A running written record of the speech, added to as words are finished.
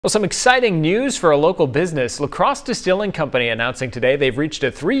Well, some exciting news for a local business. Crosse Distilling Company announcing today they've reached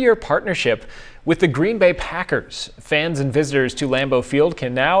a 3-year partnership with the Green Bay Packers. Fans and visitors to Lambeau Field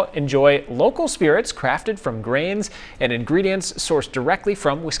can now enjoy local spirits crafted from grains and ingredients sourced directly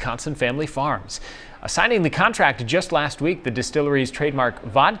from Wisconsin family farms. Signing the contract just last week, the distillery's trademark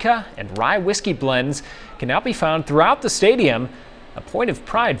vodka and rye whiskey blends can now be found throughout the stadium, a point of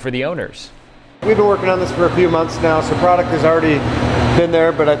pride for the owners. We've been working on this for a few months now, so product has already been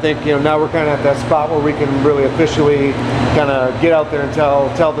there, but I think now we're kind of at that spot where we can really officially kind of get out there and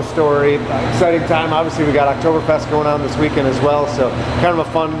tell the story. Exciting time. Obviously, we got Oktoberfest going on this weekend as well, so kind of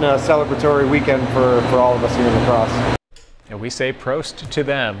a fun celebratory weekend for all of us here in La Crosse. And we say prost to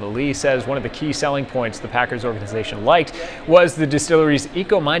them. Lee says one of the key selling points the Packers organization liked was the distillery's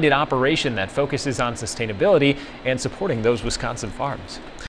eco-minded operation that focuses on sustainability and supporting those Wisconsin farms.